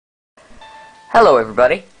Hello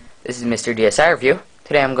everybody, this is Mr. DSi Review.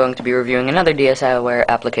 Today I'm going to be reviewing another DSiWare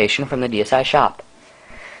application from the DSi shop.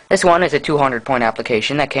 This one is a 200-point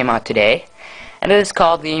application that came out today, and it is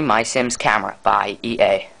called the MySims Camera by EA.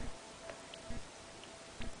 There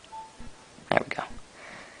we go.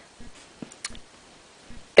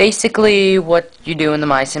 Basically, what you do in the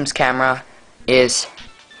MySims Camera is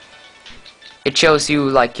it shows you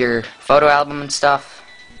like your photo album and stuff,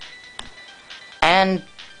 and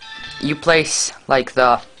you place like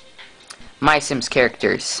the MySims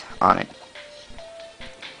characters on it.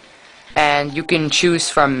 And you can choose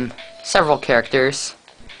from several characters,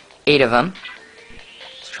 8 of them.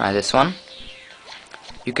 Let's try this one.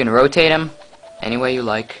 You can rotate them any way you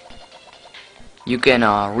like. You can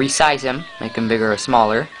resize them, make them bigger or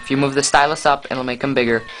smaller. If you move the stylus up, it'll make them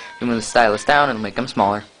bigger. If you move the stylus down, it'll make them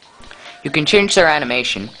smaller. You can change their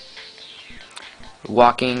animation.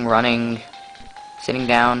 Walking, running, sitting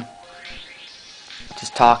down,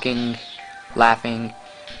 just talking, laughing,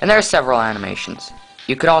 and there are several animations.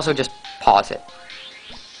 You could also just pause it.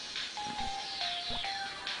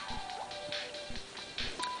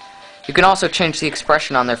 You can also change the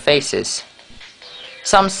expression on their faces.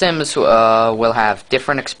 Some Sims will have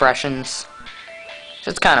different expressions, so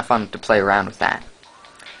it's kind of fun to play around with that.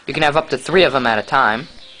 You can have up to 3 of them at a time.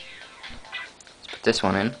 Let's put this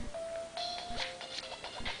one in.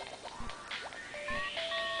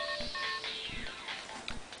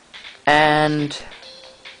 And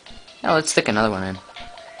now let's stick another one in.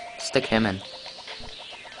 Stick him in.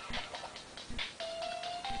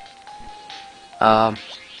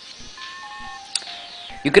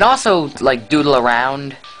 You can also like doodle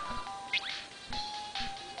around.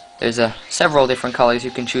 There's several different colors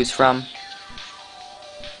you can choose from.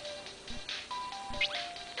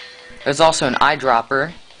 There's also an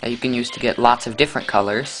eyedropper that you can use to get lots of different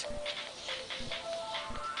colors.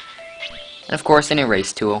 And of course an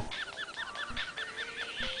erase tool.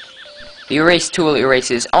 The erase tool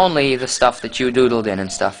erases only the stuff that you doodled in and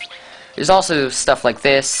stuff. There's also stuff like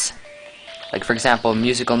this, like for example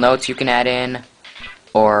musical notes you can add in,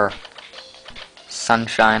 or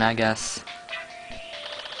sunshine, I guess,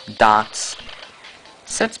 dots.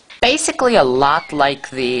 So it's basically a lot like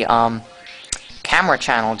the camera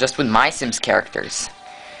channel, just with MySims characters.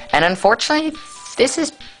 And unfortunately, this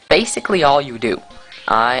is basically all you do.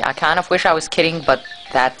 I kind of wish I was kidding, but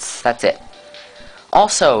that's it.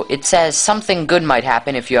 Also, it says something good might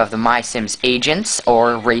happen if you have the MySims Agents,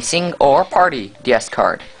 or Racing, or Party DS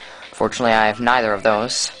card. Fortunately, I have neither of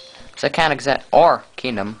those, so I can't or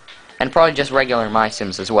Kingdom, and probably just regular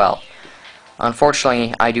MySims as well.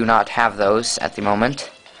 Unfortunately, I do not have those at the moment,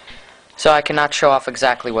 so I cannot show off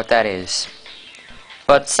exactly what that is.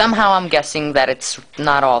 But somehow I'm guessing that it's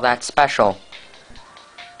not all that special.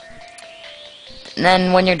 And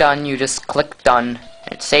then when you're done, you just click Done.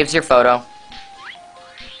 It saves your photo.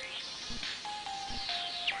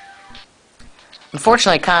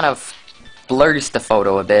 Unfortunately, it kind of blurs the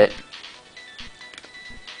photo a bit,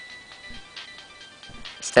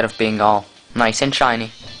 instead of being all nice and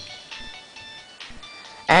shiny.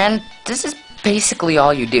 And this is basically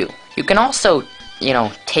all you do. You can also, you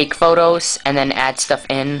know, take photos and then add stuff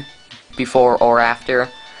in before or after.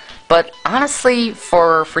 But honestly,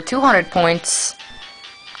 for 200 points,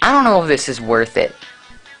 I don't know if this is worth it.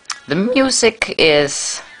 The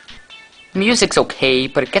music's okay,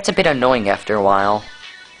 but it gets a bit annoying after a while.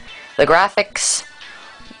 The graphics,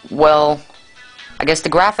 well, I guess the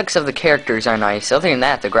graphics of the characters are nice. Other than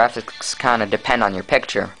that, the graphics kind of depend on your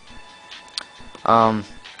picture.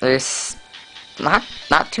 There's not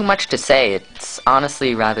too much to say. It's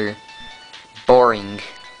honestly rather boring.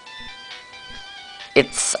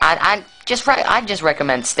 I'd just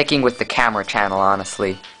recommend sticking with the camera channel,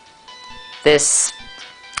 honestly. It's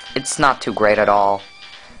not too great at all.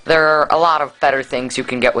 There are a lot of better things you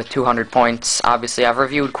can get with 200 points. Obviously, I've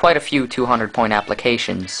reviewed quite a few 200-point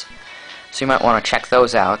applications, so you might want to check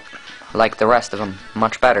those out. I like the rest of them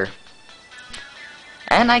much better.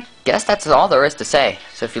 And I guess that's all there is to say.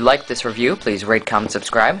 So if you liked this review, please rate, comment,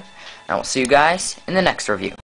 subscribe, and I will see you guys in the next review.